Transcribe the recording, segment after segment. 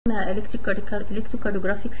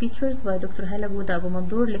electrocardiographic features by Dr. Hala Gouda Abu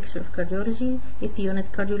Mandoor, Lecturer of Cardiology, AP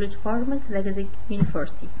Unit Cardiology Department, Zagazig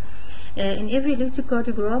University. In every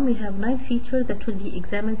electrocardiogram we have 9 features that will be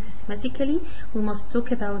examined systematically. We must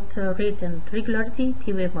talk about rate and regularity,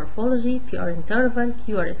 P-wave morphology, PR interval,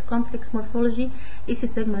 QRS complex morphology, AC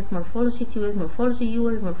segment morphology, T-wave morphology,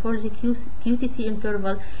 U-wave morphology, QTC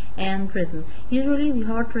interval, and rhythm. Usually the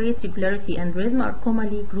heart rate, regularity, and rhythm are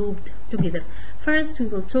commonly grouped together. First, we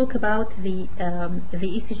will talk about the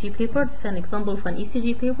ECG paper. This is an example of an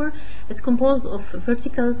ECG paper. It's composed of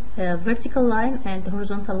vertical line and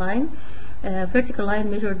horizontal line. Vertical line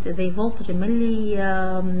measured the voltage in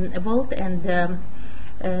millivolt, and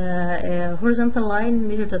horizontal line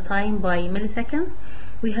measured the time by milliseconds.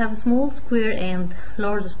 We have small square and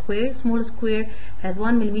large square. Small square has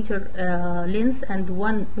 1 millimeter length and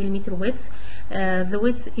 1 millimeter width. The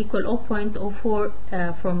width equal 0.04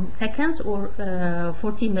 from seconds or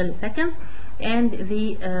 40 milliseconds, and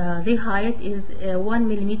the height is 1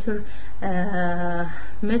 millimeter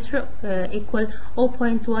meter equal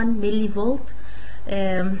 0.1 millivolt.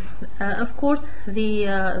 Of course,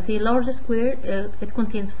 the largest square it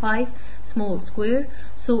contains 5 small square,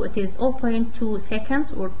 so it is 0.2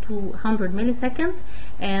 seconds or 200 milliseconds,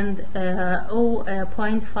 and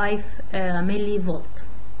 0.5 millivolt.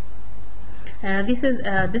 This is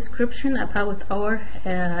a description about our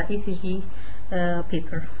ECG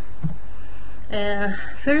paper.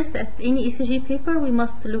 First, at any ECG paper we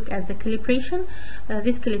must look at the calibration.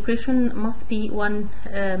 This calibration must be 1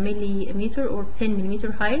 millimeter or 10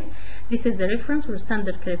 millimeter high. This is the reference or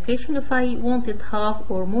standard calibration. If I want it half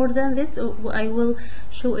or more than that, I will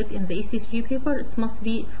show it in the ECG paper. It must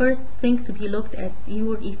be first thing to be looked at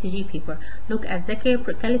your ECG paper. Look at the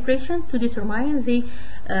calibration to determine the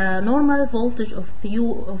normal voltage of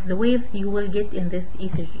the waves you will get in this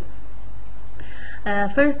ECG.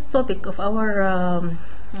 First topic of our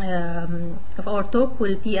talk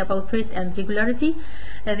will be about rate and regularity.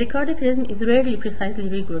 The cardiac rhythm is rarely precisely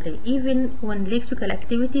regular, even when electrical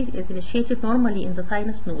activity is initiated normally in the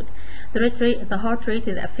sinus node. The heart rate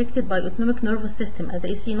is affected by autonomic nervous system, as the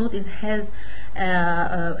ECG node has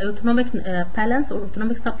autonomic balance or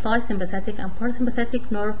autonomic supply, sympathetic and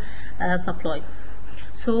parasympathetic nerve supply.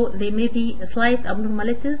 So there may be slight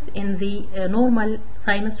abnormalities in the normal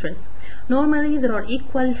sinus rhythm. Normally there are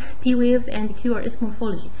equal P wave and QRS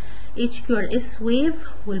morphology. Each QRS wave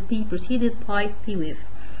will be preceded by P wave.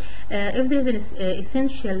 If there is an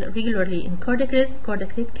essential regularly in cardiac rhythm,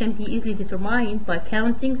 cardiac rate can be easily determined by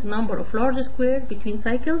counting the number of large squares between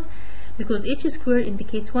cycles, because each square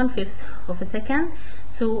indicates 1/5 of a second.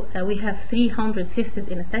 So we have 300 fifths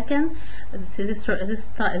in a second.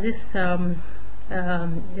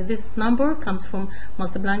 This number comes from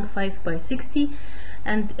multiplying 5 by 60.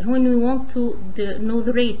 And when we want to know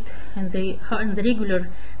the rate and the regular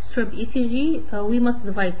strip ECG, we must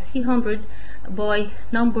divide 300 by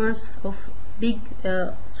numbers of big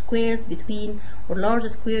squares between or large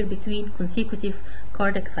square between consecutive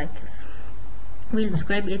cardiac cycles. We'll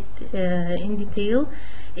describe it in detail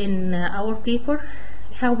in our paper,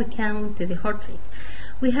 how we count the heart rate.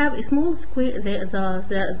 We have a small square,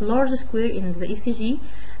 the large square in the ECG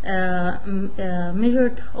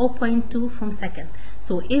measured 0.2 from second.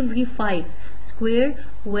 So every 5 square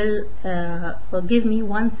will give me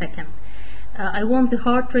 1 second. I want the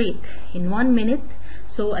heart rate in 1 minute,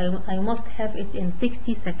 so I must have it in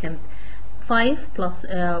 60 seconds. 5 plus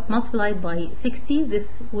multiplied by 60, this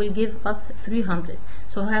will give us 300.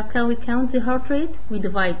 So how can we count the heart rate? We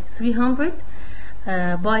divide 300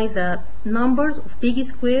 by the numbers of big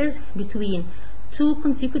squares between 2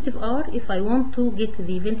 consecutive R if I want to get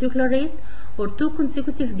the ventricular rate, or 2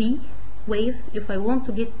 consecutive D waves if I want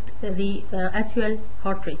to get the atrial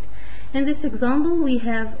heart rate. In this example we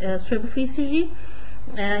have a strip of ECG.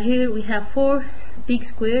 Here we have 4 big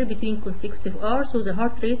square between consecutive R, so the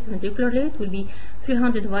heart rate, ventricular rate, will be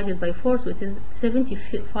 300 divided by 4, so it is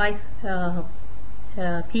 75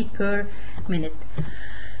 beat per minute.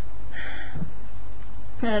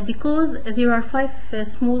 Because there are 5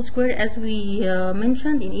 small squares, as we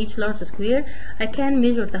mentioned, in each large square, I can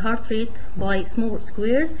measure the heart rate by small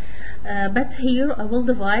squares, but here I will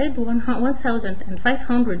divide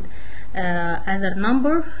 1500 as a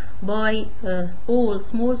number by all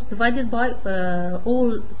small divided by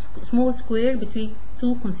all small square between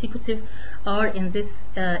 2 consecutive R in this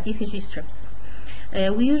ECG strips.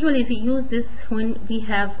 We usually use this when we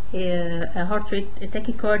have a heart rate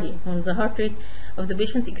tachycardia, when the heart rate of the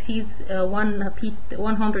patient exceeds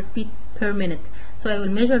 100 beat per minute. So I will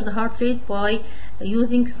measure the heart rate by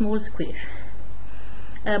using small square.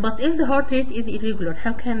 But if the heart rate is irregular,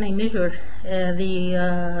 how can I measure if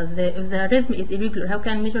the rhythm is irregular, how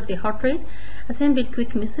can I measure the heart rate? A simple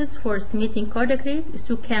quick method for estimating cardiac rate is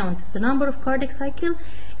to count the number of cardiac cycles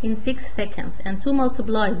in 6 seconds and to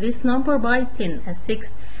multiply this number by 10, as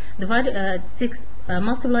 6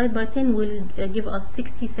 multiplied by 10 will give us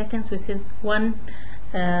 60 seconds, which is 1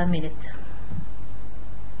 minute.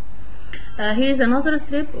 Here is another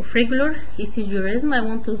strip of regular ECG rhythm. I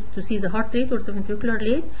want to see the heart rate or the ventricular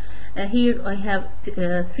rate. Here I have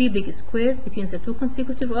 3 big squares between the 2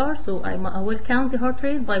 consecutive hours, so I will count the heart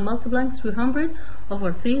rate by multiplying 300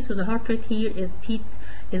 over 3, so the heart rate here is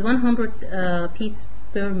 100 beats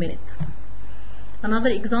per minute. Another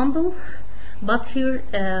example, but here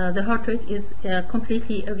the heart rate is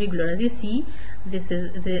completely irregular. As you see, this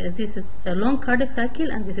is a long cardiac cycle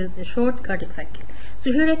and this is a short cardiac cycle.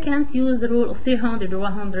 So here I can't use the rule of 300 or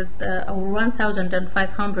 100 or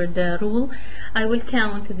 1500 rule. I will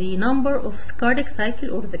count the number of cardiac cycle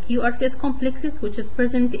or the QRS complexes which is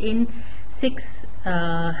present in 6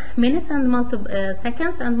 minutes and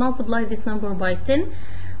seconds, and multiply this number by 10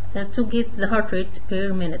 to get the heart rate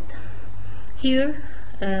per minute. Here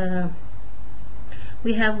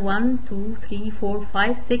we have 1, 2, 3, 4,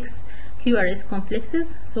 5, 6 QRS complexes.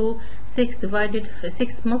 So 6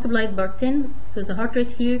 multiplied by 10, so the heart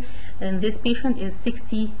rate here in this patient is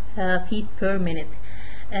 60 feet per minute.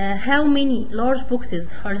 How many large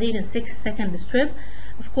boxes are there in 6 second strip?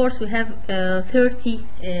 Of course we have 30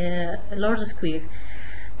 large square.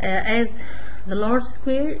 As the large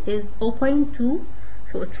square is 0.2,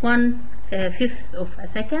 so it's 1/5 of a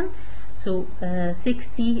second. So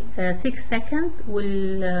 6 seconds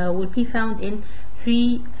will be found in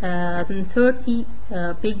 30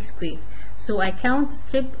 big square. So I count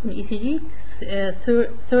strip in ECG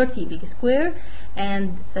 30 big square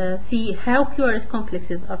and see how QRS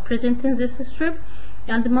complexes are present in this strip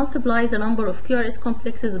and multiply the number of QRS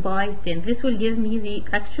complexes by 10. This will give me the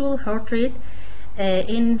actual heart rate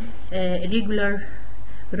in regular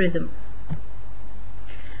rhythm.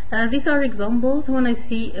 These are examples when I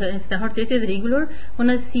see if the heart rate is regular. When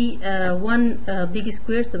I see one big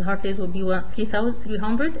square, so the heart rate will be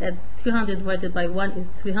 300, and 300 divided by 1 is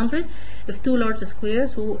 300. If 2 large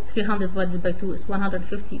squares, so 300 divided by 2 is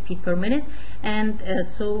 150 feet per minute, and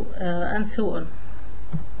so on.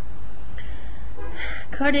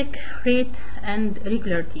 Cardiac rate and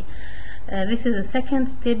regularity. This is the second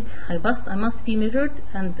step I must be measured,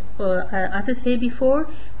 and as I said before,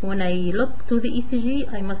 when I look to the ECG,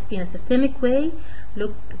 I must be in a systemic way,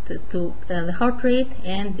 look to the heart rate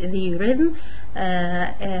and the rhythm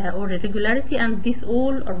or the regularity, and these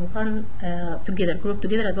all are grouped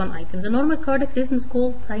together as one item. The normal cardiac rhythm is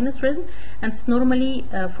called sinus rhythm, and it's normally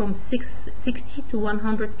from 60 to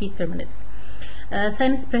 100 beats per minute.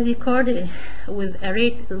 Sinus bradycardia with a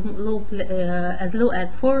rate as low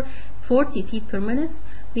as 40 feet per minute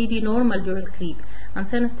may be normal during sleep, and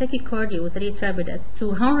sinus tachycardia with a rate rapid at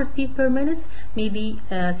 200 feet per minute may be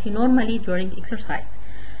seen normally during exercise.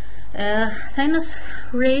 Sinus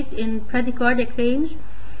rate in bradycardic range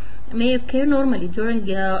may occur normally during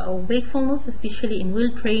wakefulness, especially in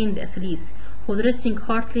well-trained athletes, with resting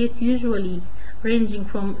heart rate usually ranging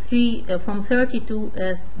from 30 to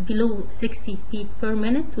below 60 feet per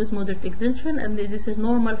minute with moderate extension, and this is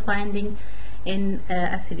normal finding in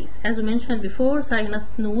athletes. As we mentioned before, sinus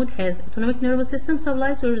node has autonomic nervous system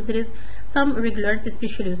supply, so there is some irregularity,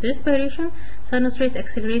 especially with respiration. Sinus rate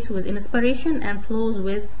accelerates with inspiration and slows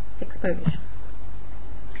with expiration.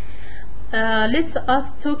 Let's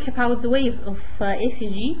talk about the wave of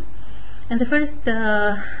ECG. In the first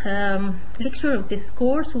lecture of this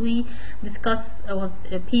course, we discuss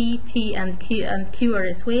P, T, and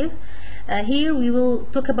QRS waves. Here we will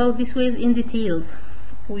talk about these waves in details.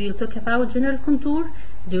 We will talk about general contour,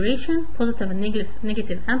 duration, positive and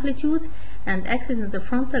negative amplitudes, and axis in the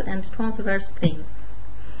frontal and transverse planes.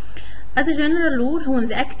 As a general rule, when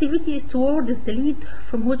the activity is towards the lead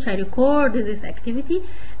from which I record this activity,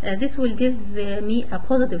 this will give me a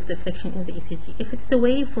positive deflection in the ECG. If it's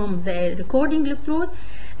away from the recording electrode,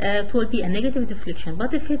 it will be a negative deflection.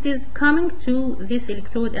 But if it is coming to this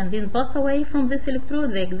electrode and then pass away from this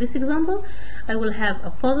electrode, like this example, I will have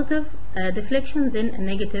a positive deflection, then a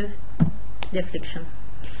negative deflection.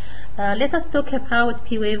 Let us talk about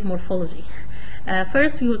P wave morphology.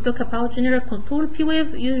 First, we will talk about general contour P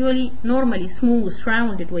wave, usually normally smooth,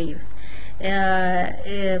 rounded waves.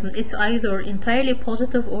 It's either entirely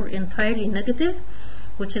positive or entirely negative,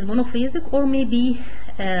 which is monophasic, or maybe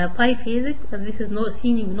biphasic, and this is not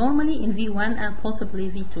seen normally in V1 and possibly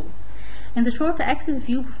V2. In the short axis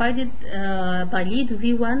view provided by lead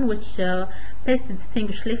V1, which best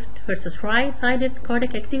distinguish left versus right-sided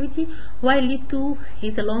cardiac activity, while lead 2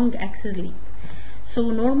 is a long axis lead. So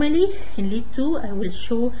normally in lead 2 I will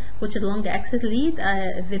show which is long axis lead.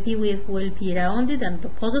 The P wave will be rounded and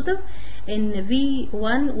positive. In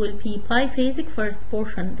V1 will be biphasic. First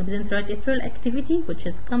portion represents right atrial activity, which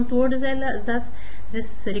is come towards this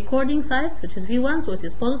recording site, which is V1, so it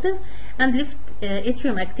is positive, and left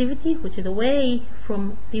atrium activity, which is away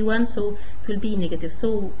from V1, so it will be negative.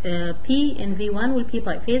 So P in V1 will be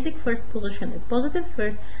biphasic. First position is positive,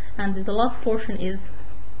 and the last portion is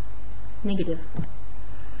negative.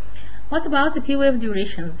 What about the P wave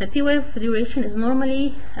duration? The P wave duration is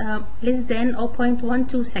normally less than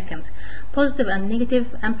 0.12 seconds. Positive and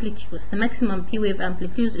negative amplitudes. The maximum P wave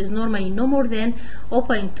amplitude is normally no more than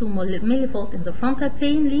 0.2 millivolt in the frontal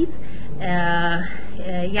plane leads,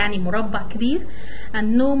 يعني مربع كبير,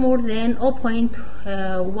 and no more than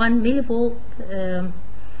 0.1 millivolt,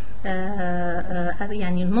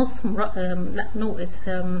 يعني نص it's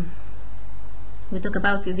we talk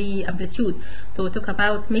about the amplitude, so we talk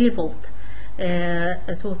about millivolt,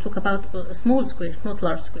 so we talk about small square, not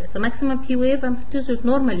large square. The maximum P wave amplitude is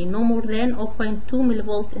normally no more than 0.2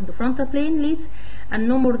 millivolt in the frontal plane leads and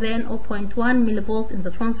no more than 0.1 millivolt in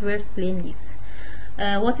the transverse plane leads.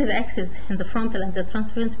 What is the axis in the frontal and the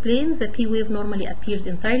transverse plane? The P wave normally appears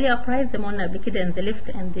entirely upright, زي ما قلنا قبل كده, in the left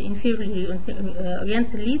and the inferiorly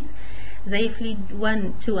oriented leads زي في lead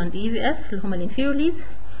 1, 2 and EVF اللي هما inferior leads,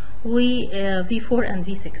 V4 and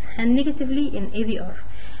V6, and negatively in AVR,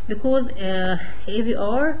 because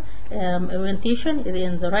AVR orientation is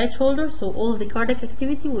in the right shoulder, so all the cardiac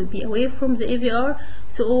activity will be away from the AVR,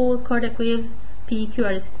 so all cardiac waves, P,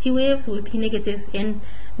 QRS, T waves will be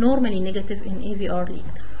normally negative in AVR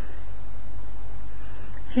lead.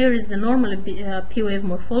 Here is the normal P wave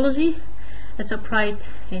morphology. It's upright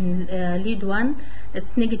in lead 1,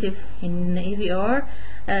 it's negative in AVR,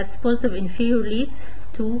 it's positive in inferior leads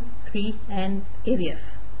 2, 3 and AVF,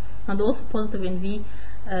 and also positive in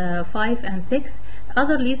V5 and 6.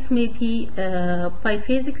 Other leads may be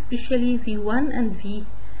biphasic, especially V1 and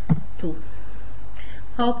V2.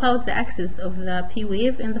 How about the axis of the P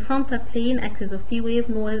wave? In the frontal plane axis of P wave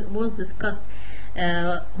was discussed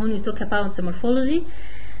when we talk about the morphology.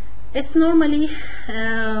 It's normally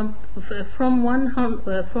from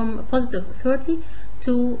positive 30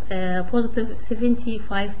 to positive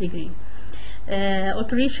 75 degrees.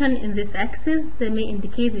 Alteration in this axis may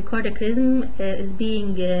indicate the cardiac rhythm is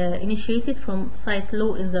being initiated from site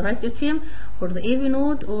low in the right atrium or the AV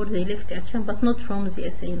node or the left atrium, but not from the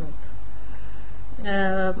SA node.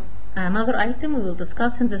 Another item we will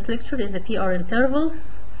discuss in this lecture is the PR interval.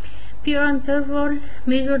 PR interval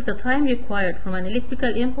measures the time required from an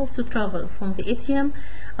electrical impulse to travel from the atrium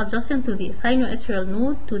adjacent to the sinoatrial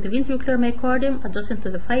node to the ventricular myocardium adjacent to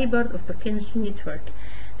the fiber of Purkinje network.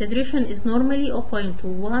 The duration is normally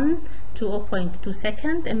 0.1 to 0.2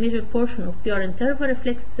 seconds. A major portion of PR interval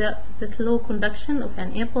reflects the slow conduction of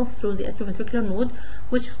an impulse through the atrioventricular node,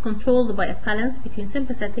 which is controlled by a balance between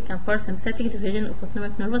sympathetic and parasympathetic division of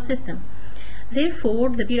autonomic nervous system. Therefore,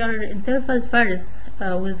 the PR interval varies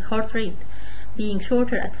with heart rate, being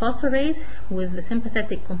shorter at faster rates with the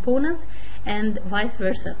sympathetic components and vice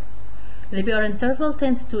versa. The PR interval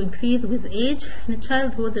tends to increase with age. In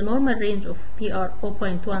childhood, the normal range of PR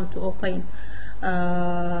 0.1 to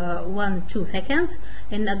 0.12 seconds.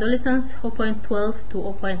 In adolescence, 0.12 to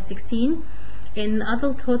 0.16. In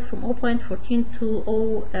adulthood, from 0.14 to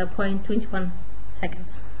 0.21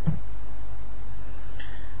 seconds.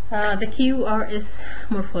 The QRS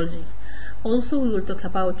morphology. Also, we will talk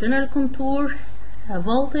about general contour,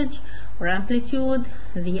 voltage or amplitude,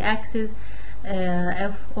 the axis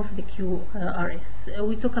of the QRS.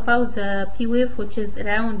 We talk about the P wave, which is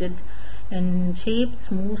rounded in shape,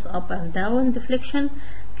 smooth up and down deflection.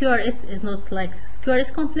 QRS is not like this.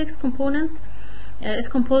 QRS complex component is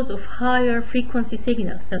composed of higher frequency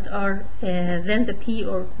signals that are than the P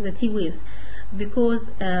or the T wave, because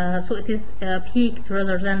so it is peaked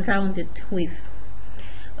rather than rounded wave.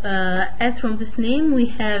 As from this name, we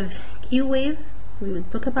have Q wave. We will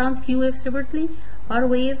talk about Q wave separately, R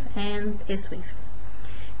wave and S wave.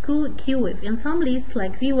 Q wave. In some leads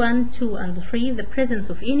like V1, 2 and 3, the presence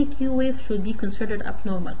of any Q wave should be considered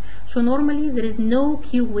abnormal. So normally there is no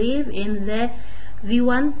Q wave in the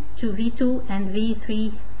V1 to V2 and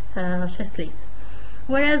V3 chest leads.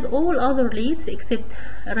 Whereas all other leads except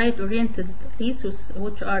right-oriented leads,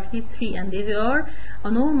 which are T3 and AVR,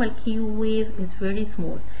 a normal Q wave is very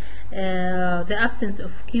small. the absence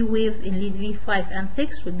of Q wave in lead V5 and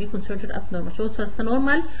 6 should be considered abnormal. So as a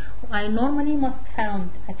normal, I normally must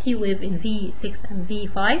found a Q wave in V6 and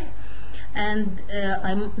V5, and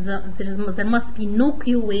there must be no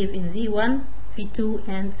Q wave in V1, V2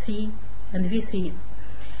 and 3 and V3.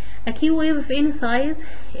 A Q wave of any size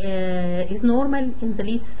is normal in the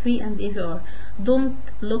leads 3 and AVR. Don't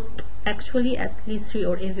look actually at lead 3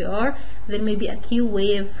 or AVR. There may be a Q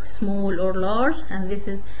wave small or large, and this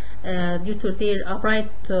is due to their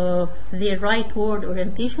rightward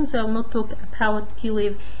orientation. So I will not talk about Q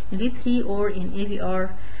wave in lead 3 or in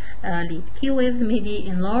AVR lead. Q waves may be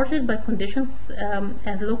enlarged by conditions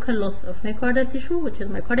as local loss of myocardial tissue, which is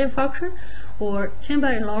myocardial infarction, or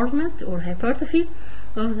chamber enlargement or hypertrophy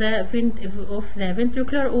of the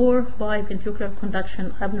ventricular, or by ventricular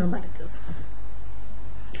conduction abnormalities.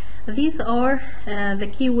 These are the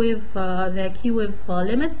Q wave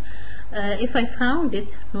limits. If I found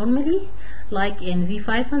it normally, like in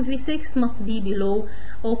V5 and V6, must be below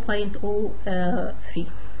 0.03.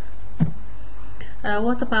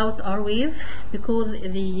 What about R wave? Because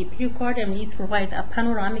the pericardium leads provide a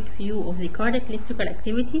panoramic view of the cardiac electrical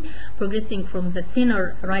activity progressing from the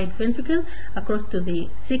thinner right ventricle across to the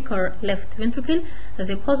thicker left ventricle.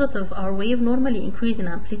 The positive R wave normally increase in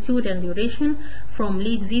amplitude and duration from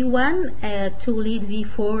lead V1 to lead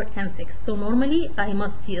V4 and 6. So normally I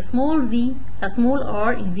must see a small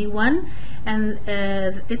R in V1, and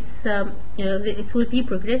it will be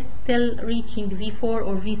progressed till reaching V4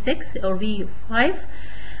 or V6 or V5,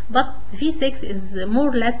 but V6 is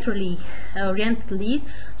more laterally oriented lead,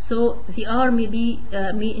 so the R may be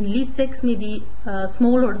in lead 6 may be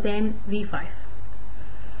smaller than V5.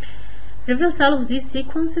 Reversal of these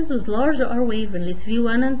sequences with larger R wave in leads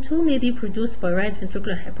V1 and 2 may be produced by right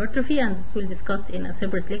ventricular hypertrophy, and this will be discussed in a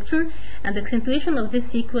separate lecture. And accentuation of this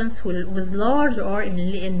sequence with large R in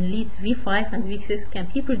leads V5 and V6 can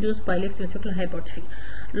be produced by left ventricular hypertrophy.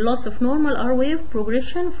 Loss of normal R wave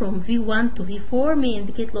progression from V1 to V4 may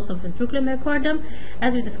indicate loss of ventricular myocardium,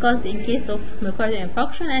 as we discussed in case of myocardial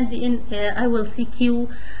infarction, and I will see Q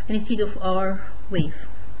instead of R wave.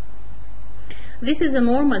 This is a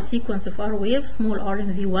normal sequence of R wave, small r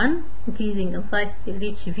in V1, increasing in size till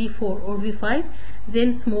reach V4 or V5,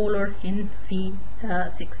 then smaller in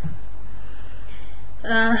V6.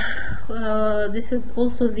 This is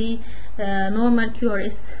also the normal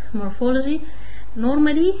QRS morphology.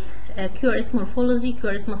 Normally, QRS morphology,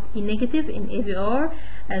 QRS must be negative in AVR,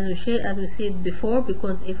 as we said before,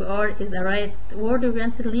 because AVR is a rightward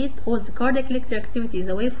oriented lead. All the cardiac electric activity is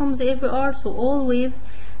away from the AVR, so all waves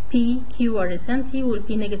P, Q, R, S, and T will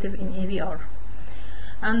be negative in AVR.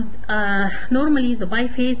 And normally the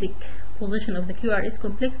biphasic position of the QRS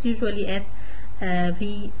complex usually at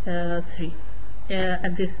V3.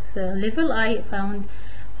 At this level I found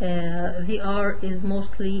the R is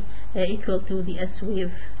mostly equal to the S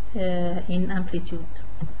wave in amplitude.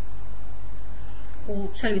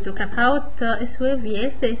 Shall we talk about S wave?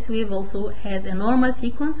 Yes, the S wave also has a normal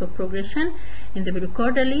sequence of progression in the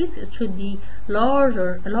pericardial leads. It should be large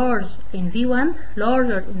in V1,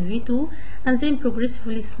 larger in V2, and then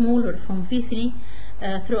progressively smaller from V3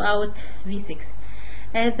 throughout V6.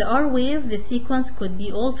 As the R wave, the sequence could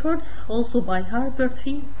be altered also by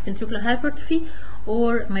hypertrophy, ventricular hypertrophy,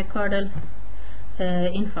 or myocardial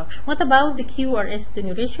infarction. What about the QRS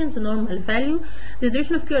duration, the normal value? The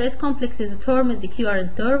duration of QRS complex is determined the QR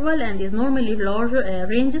interval and is normally larger,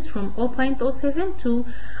 ranges from 0.07 to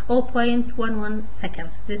 0.11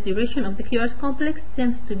 seconds. This duration of the QRS complex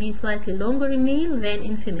tends to be slightly longer in male than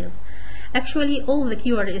in females. Actually, all the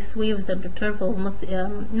QRS waves and interval must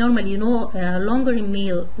normally longer in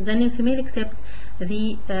male than in female, except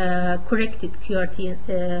the corrected QT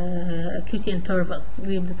interval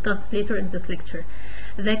we will discuss later in this lecture.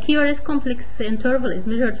 The QRS complex interval is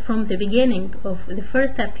measured from the beginning of the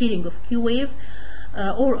first appearing of Q wave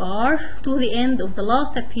or R to the end of the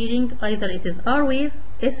last appearing, either it is R wave,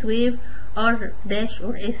 S wave, R dash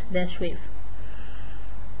or S dash wave.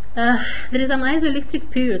 There is an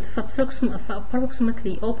isoelectric period of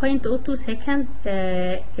approximately 0.02 seconds.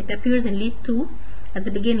 It appears in lead 2 at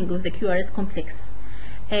the beginning of the QRS complex,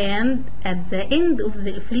 and at the end of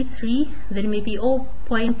lead 3 there may be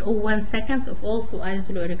 0.01 seconds of also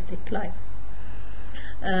isoelectric line.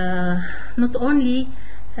 Not only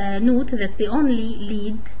note that the only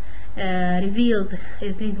lead revealed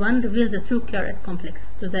is lead 1 reveals the true QRS complex,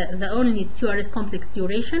 so the only QRS complex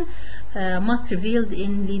duration must revealed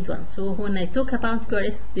in lead 1. So when I talk about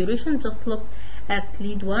QRS duration, just look at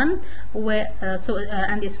lead 1, where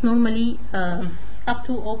and it's normally up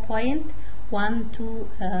to 0.1 to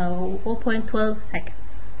 0.12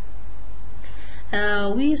 seconds.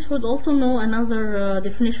 We should also know another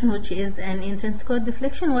definition, which is an intrinsicoid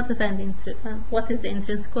deflection. What is the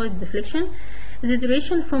intrinsicoid deflection? The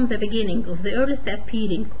duration from the beginning of the earliest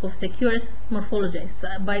appearing of the QRS morphology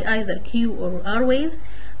by either Q or R waves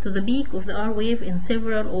to the peak of the R wave in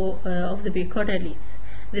several of the pericardial leads.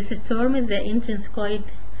 This is termed the intrinsicoid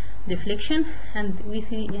deflection, and we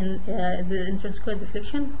see in the intrinsicoid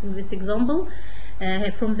deflection in this example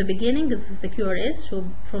from the beginning of the QRS, so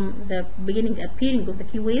from the beginning appearing of the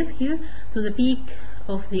Q wave here to the peak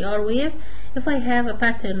of the R wave. If I have a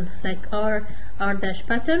pattern like R dash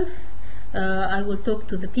pattern, I will talk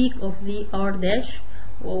to the peak of the R dash,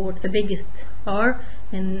 or the biggest R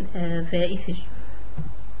in the ECG.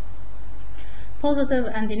 Positive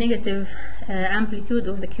and the negative amplitude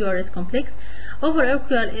of the QRS complex. Overall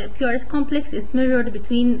QRS complex is measured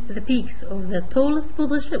between the peaks of the tallest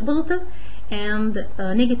positive and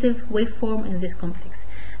negative waveform in this complex.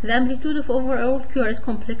 The amplitude of overall QRS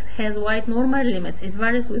complex has wide normal limits. It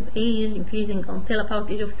varies with age, increasing until about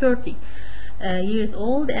age of 30 years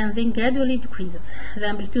old, and then gradually decreases. The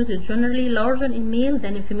amplitude is generally larger in male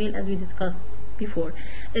than in female, as we discussed before.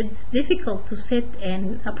 It's difficult to set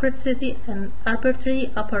an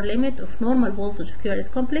arbitrary upper limit of normal voltage of QRS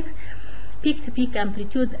complex. Peak-to-peak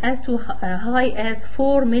amplitude as to high as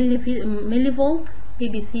 4 millivolt may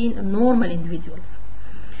be seen in normal individuals.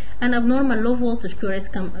 An abnormal low voltage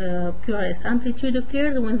QRS amplitude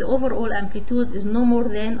occurs when the overall amplitude is no more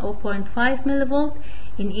than 0.5 millivolt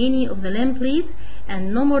in any of the limb leads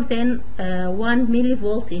and no more than 1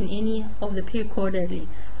 millivolt in any of the pericardial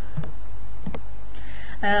leads.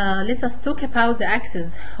 Let us talk about the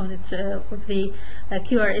axis of the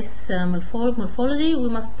QRS morphology. We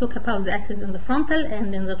must talk about the axis in the frontal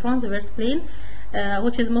and in the transverse plane.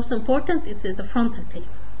 Which is most important, it's the frontal plane.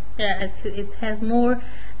 It has more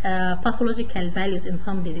pathological values in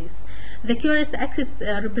some disease. The QRS axis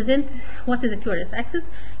represents, what is the QRS axis?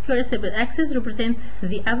 QRS axis represents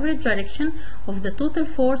the average direction of the total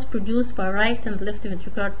force produced by right and left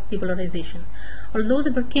ventricular depolarization. Although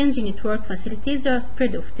the Purkinje network facilitates the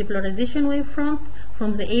spread of depolarization wavefront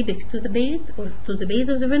from the apex to the base or to the base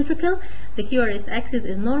of the ventricle, the QRS axis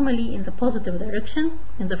is normally in the positive direction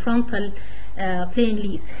in the frontal plane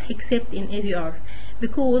leads, except in AVR,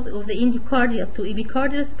 because of the endocardial to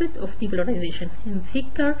epicardial spread of depolarization in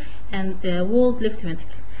thicker and walled left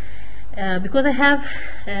ventricle. Because I have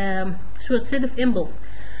short thread of impulse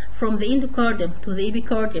from the endocardium to the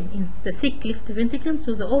epicardium in the thick left ventricle,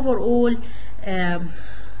 so the overall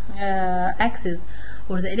axis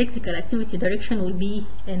or the electrical activity direction will be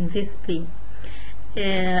in this plane.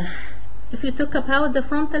 If you talk about the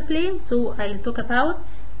frontal plane, so I'll talk about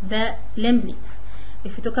the limb leads.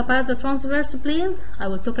 If you talk about the transverse plane, I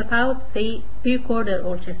will talk about the pericardial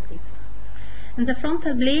or chest leads. In the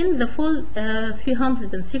frontal plane, the full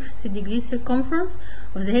 360-degree circumference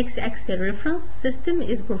of the hex-axial reference system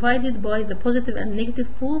is provided by the positive and negative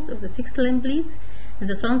poles of the 6 limb leads. In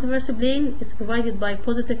the transverse plane, it's provided by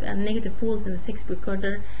positive and negative poles in the 6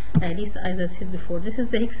 pericardial leads, as I said before. This is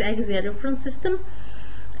the hex-axial reference system.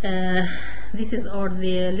 This is all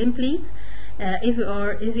the limb leads.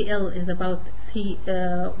 AVL is about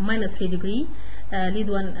minus 3 degree. Lead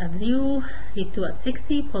 1 at 0, lead 2 at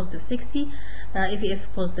 60, positive 60, AVF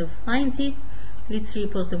positive 90, lead 3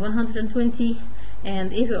 positive 120,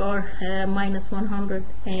 and AVR minus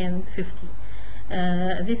 150.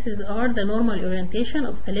 This is the normal orientation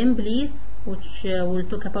of the limb leads, which will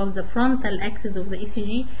talk about the frontal axis of the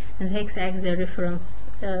ECG and the hex-axial reference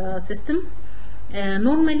system.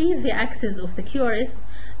 Normally, the axis of the QRS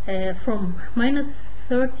from minus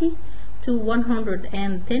 30 to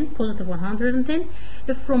 110, positive 110.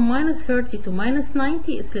 If from minus 30 to minus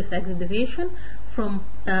 90, it's left axis deviation. From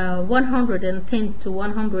 110 to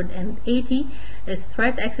 180, it's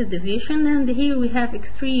right axis deviation. And here we have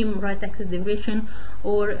extreme right axis deviation,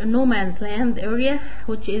 or no man's land area,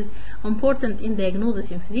 which is important in diagnosis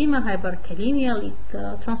emphysema, hyperkalemia,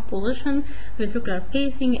 lead transposition, ventricular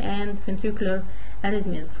pacing, and ventricular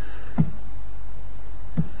arrhythmias.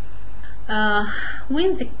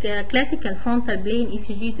 When the classical frontal plane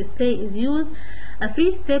ECG display is used, a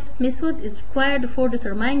 3-step method is required for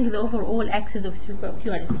determining the overall axis of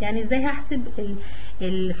QRS. يعني ازاي هحسب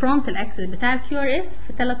الفرونتال axis بتاع QRS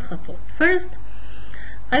في 3 خطوات. First,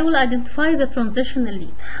 I will identify the transitional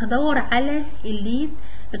lead. هدور على الليد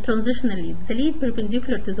transitional lead, the lead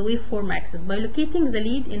perpendicular to the waveform axis, by locating the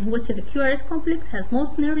lead in which the QRS complex has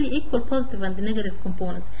most nearly equal positive and negative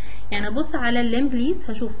components. يعني ابص على الليمب ليد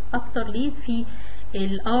هشوف اكتر ليد في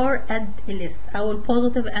R قد S او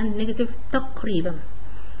البوزيتيف and negative تقريبا.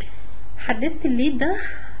 حددت الليد ده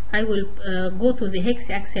I will go to the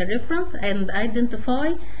hex-axial reference and identify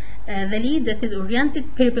the lead that is oriented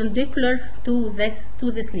perpendicular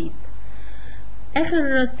to this lead.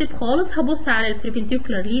 اخر ستيب خالص هبص على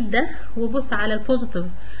البربنديكولار ليد ده وبص على البوزيتيف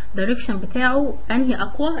دايركشن بتاعه، انهي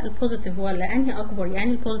اقوى، البوزيتيف ولا انهي اكبر،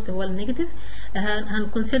 يعني البوزيتيف ولا النيجاتيف.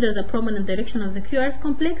 هنconsider the prominent direction of the QRS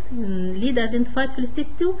complex lead identified في step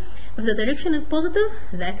 2. if the direction is positive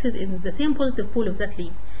the axis is the same positive pole of that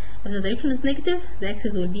lead. if the direction is negative the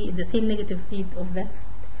axis will be the same negative lead of that.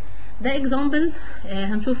 ده example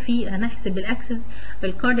هنشوف فيه هنحسب الاكسس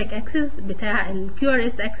بالكاردياك اكسس بتاع ال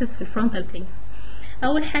QRS اكسس في الفرونتال بلين.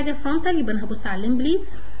 اول حاجه فرونتال يبقى انا هبص على الليمب ليدز.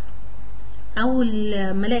 اول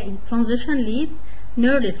ما الاقي ترانزيشن ليد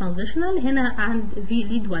نيرلي ترانزيشنال هنا عند في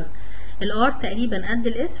ليد 1 الار تقريبا قد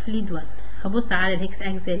الاس في ليد 1. هبص على الهكس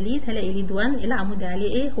اكسل ليد هلاقي ليد 1 العمود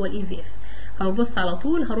عليه ايه هو الاي في اف. هبص على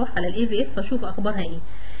طول هروح على الاي في اف اشوف اخبارها ايه.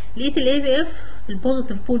 لقيت الاي في اف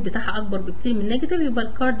البوزيتيف بول بتاعها اكبر بكتير من النيجاتيف يبقى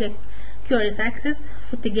الكاردياك QRS اكسس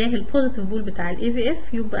في اتجاه البوزيتيف بول بتاع الاي في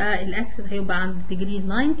اف يبقى الاكسس هيبقى عند ديجري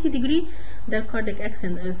 90 ديجري. ده الكاردياك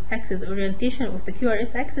axis orientation of the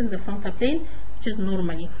QRS axis in the frontal plane which is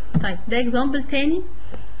normally. طيب ده example تاني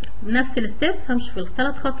بنفس الستبس همشي في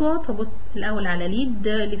الثلاث خطوات. هبص الاول على ليد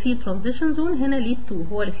اللي فيه ترانزيشن زون هنا ليد 2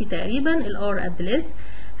 هو اللي فيه تقريبا الار قد الاس.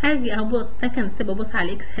 هاجي هبص سكند ستيب ابص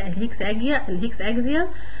على الهكس اكزيال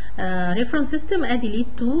ريفرنس سيستم ادي ليد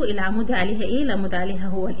 2 العمود عليها ايه؟ العمود عليها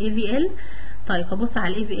هو الاي في ال. طيب هبص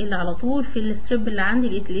على الاي في ال على طول في الستريب اللي عندي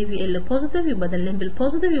لقيت الاي في ال بوزيتيف يبقى ده الليمب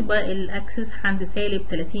البوزيتيف يبقى الاكسس عند سالب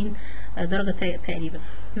 30 درجه تقريبا.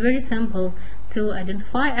 very simple to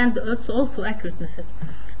identify and it's also accurate method.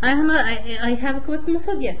 I have a quick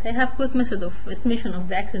method. Yes, I have quick method of estimation of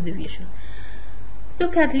the axis deviation.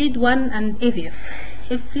 Look at lead 1 and AVF.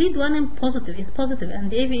 If lead 1 is positive and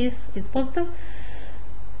the AVF is positive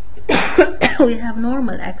we have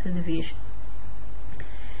normal axis deviation.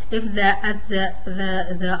 If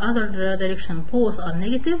the other direction poles are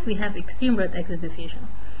negative we have extreme right axis deviation.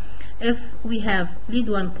 If we have lead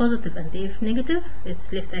 1 positive and AF negative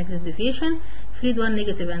it's left axis deviation. If lead 1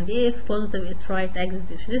 negative and AF positive it's right axis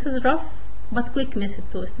deviation. This is rough but quick method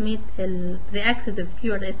to estimate the axis of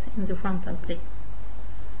QRS in the frontal plane.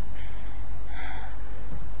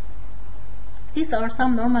 These are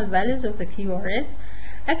some normal values of the QRS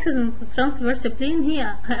axis in the transverse plane.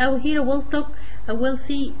 Here I will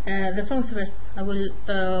see the transverse. I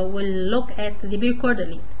will look at the pericardial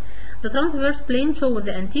lead. The transverse plane shows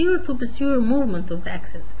the anterior to posterior movement of the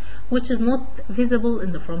axis, which is not visible in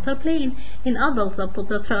the frontal plane. In adults,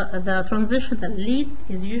 the transitional lead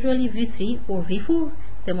is usually V3 or V4.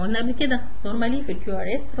 زي ما قلنا قبل كده normally في ال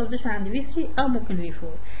QRS transition عند V3 أو ممكن V4.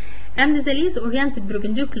 And the leads oriented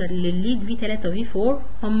perpendicular للليد V3 و V4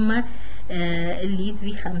 هما الليد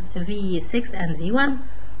V6 and V1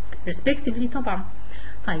 respectively طبعا.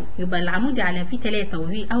 طيب يبقى العمودي على V3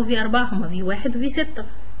 أو V4 هما V1 و V6.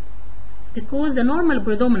 Because the normal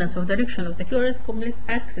predominance of direction of the QRS complex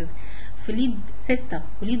axis في lead 6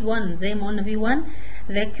 و lead 1 زي ما قلنا V1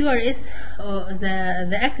 the QRS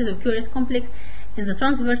the axis of QRS complex in the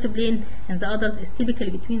transverse plane in the adult is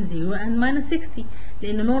typically between 0 and -60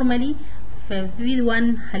 لأنه normally في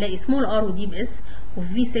V1 هلاقي small r و deep s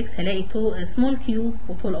وفي V6 هلاقي small q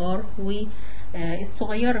وطول r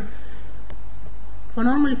والصغيرة.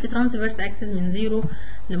 فنورمالي في transverse axis من 0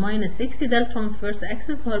 ل -60 ده الترانسفيرس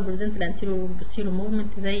axis هو البريزنت الانتيريور والبوستيريور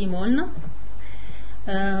موفمنت زي ما قلنا.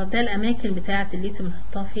 ده الأماكن بتاعة الليس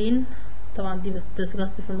بنحطها فين. طبعا دي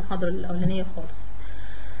بتدسكست في المحاضرة الأولانية خالص.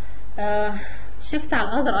 شفت على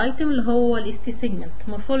other item اللي هو ال ST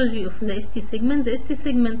segment. Morphology of the ST segment. The ST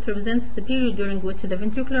segment represents the period during which the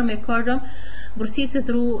ventricular myocardium proceeds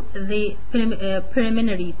through the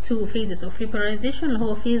preliminary two phases of repolarization اللي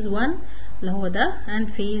هو phase 1 اللي هو ده and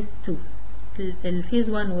phase 2. الفيز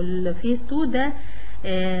 1 والفيز 2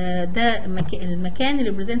 ده المكان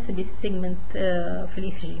اللي represents the ST segment في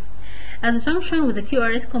ال ECG. At the junction with the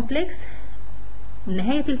QRS complex من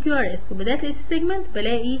نهاية ال QRS وبداية ال ST segment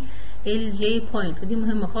بلاقي ال J point ودي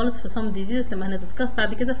مهمة خالص في some diseases لما هندسكس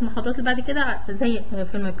بعد كده في المحاضرات اللي بعد كده زي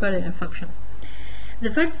في الميوكارديال infarction. The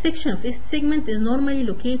first section of ST segment is normally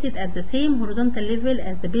located at the same horizontal level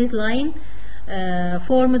as the baseline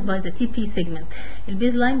formed by the TP segment.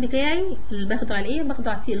 البيز لاين بتاعي اللي باخده على ايه؟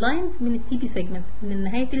 باخده على التي لاين من التي بي سيجمنت من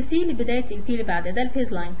نهايه التي لبدايه التي اللي بعدها ده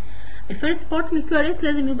البيز لاين. الفيرست بارت من الكيو ار اس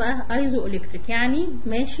لازم يبقى ايزو الكتريك يعني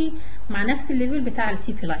ماشي مع نفس الليفل بتاع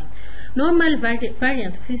التي بي لاين. Normal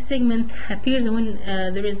variant of this segment appears when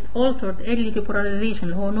there is altered early repolarization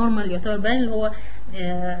اللي هو normal يعتبر باين اللي هو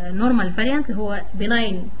normal variant اللي هو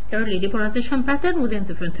benign early depolarization pattern within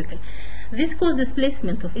the ventricle. This causes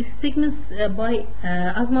displacement of its segments by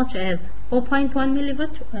as much as 0.1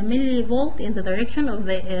 millivolt in the direction of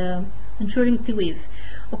the ensuring T wave.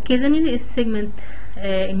 Occasionally, this segment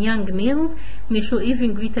in young males may show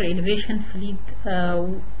even greater elevation for lead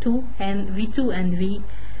 2 and V2 and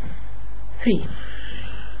V3.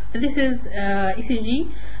 This is ECG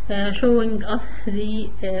showing us the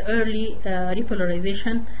early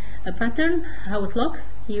repolarization pattern, how it looks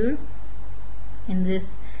here in this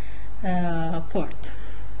part.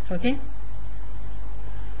 Okay.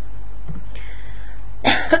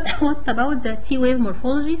 What about the T wave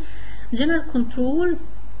morphology? General control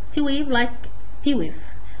T wave like P wave.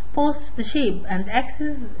 Both the shape and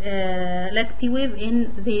axis like P wave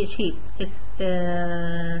in the shape. It's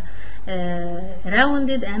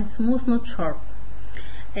rounded and smooth, not sharp.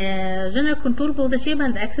 General contour of the shape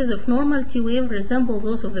and axis of normal T wave resemble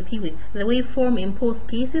those of the P wave. The waveform in both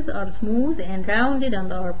cases are smooth and rounded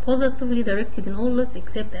and are positively directed in all lots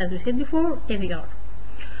except, as we said before, AVR,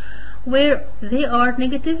 where they are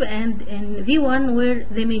negative, and in V1 where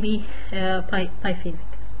they may be biphasic.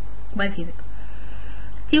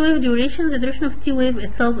 T wave duration. The duration of T wave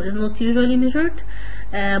itself is not usually measured,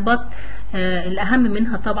 but الأهم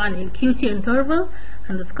منها طبعا ال QT interval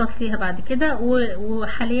هندسكس ليها بعد كده،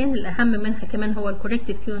 وحاليا الأهم منها كمان هو ال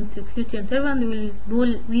corrected QT interval.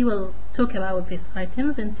 We will talk about these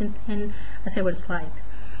items in a separate slide.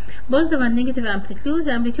 Positive and negative amplitudes.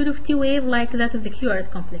 The amplitude of T wave, like that of the QRS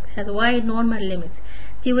complex, has wide normal limits.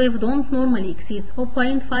 T wave don't normally exceed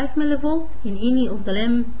 0.5 millivolt in any of the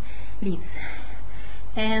limb leads,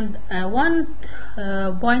 and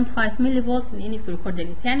 1.5 millivolt in any precordial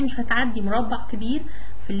leads. يعني مش هتعدي مربع كبير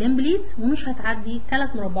في الليمب leads، ومش هتعدي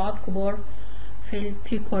 3 مربعات كبار في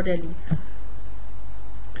البريكوردال leads.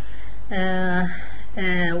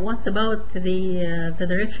 What about the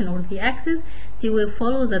direction or the axis? They will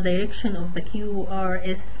follow the direction of the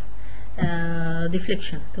QRS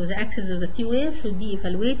deflection. So the axis of the T wave should be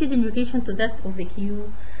evaluated in relation to that of the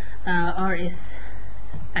QRS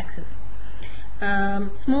axis.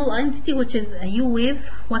 Small entity, which is a U wave.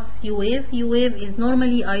 What's U wave? U wave is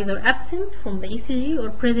normally either absent from the ECG or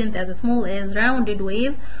present as a small as rounded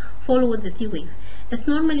wave followed the T wave. It's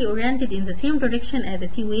normally oriented in the same direction as the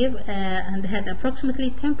T wave and has approximately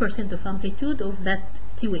 10% of amplitude of that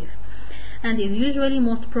T wave, and is usually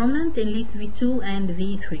most prominent in leads V2 and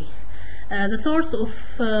V3. The source of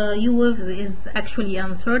U wave is actually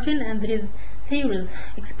uncertain, and there is theories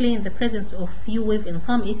explain the presence of U wave in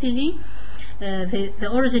some ECG. The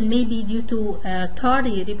origin may be due to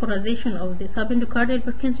tardy repolarization of the subendocardial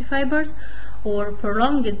Purkinje fibers, or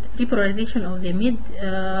prolonged repolarization of the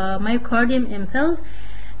myocardium M cells,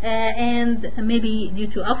 and maybe due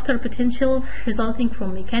to after potentials resulting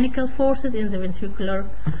from mechanical forces in the ventricular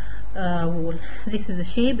wall. This is the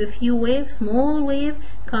shape of U wave, small wave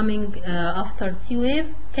coming after T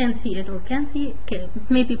wave. Can see it or can see it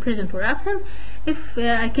may be present or absent. If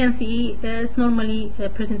I can see, it's normally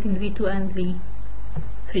present in V2 and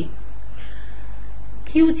V3.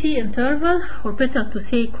 QT interval, or better to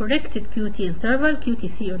say corrected QT interval,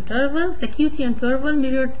 QTC interval. The QT interval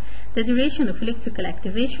mirrored the duration of electrical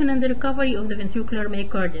activation and the recovery of the ventricular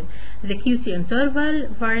myocardium. The QT interval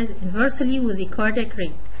varies inversely with the cardiac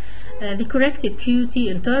rate. The corrected QT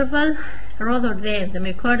interval, rather than the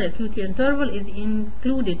myocardial QT interval, is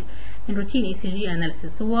included in routine ECG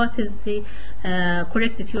analysis. So what is the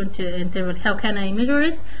corrected QT interval? How can I measure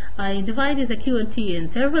it? I divided the QT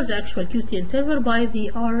interval, the actual QT interval, by the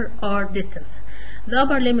RR distance. The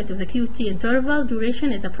upper limit of the QT interval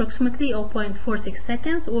duration is approximately 0.46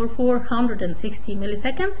 seconds or 460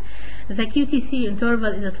 milliseconds. The QTC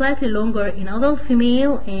interval is slightly longer in adult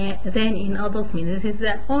female than in adult male. This is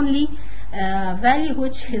the only value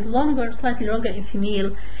which is slightly longer in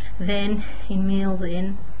female than in males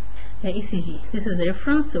in ECG. This is a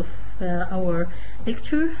reference of our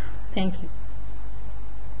lecture. Thank you.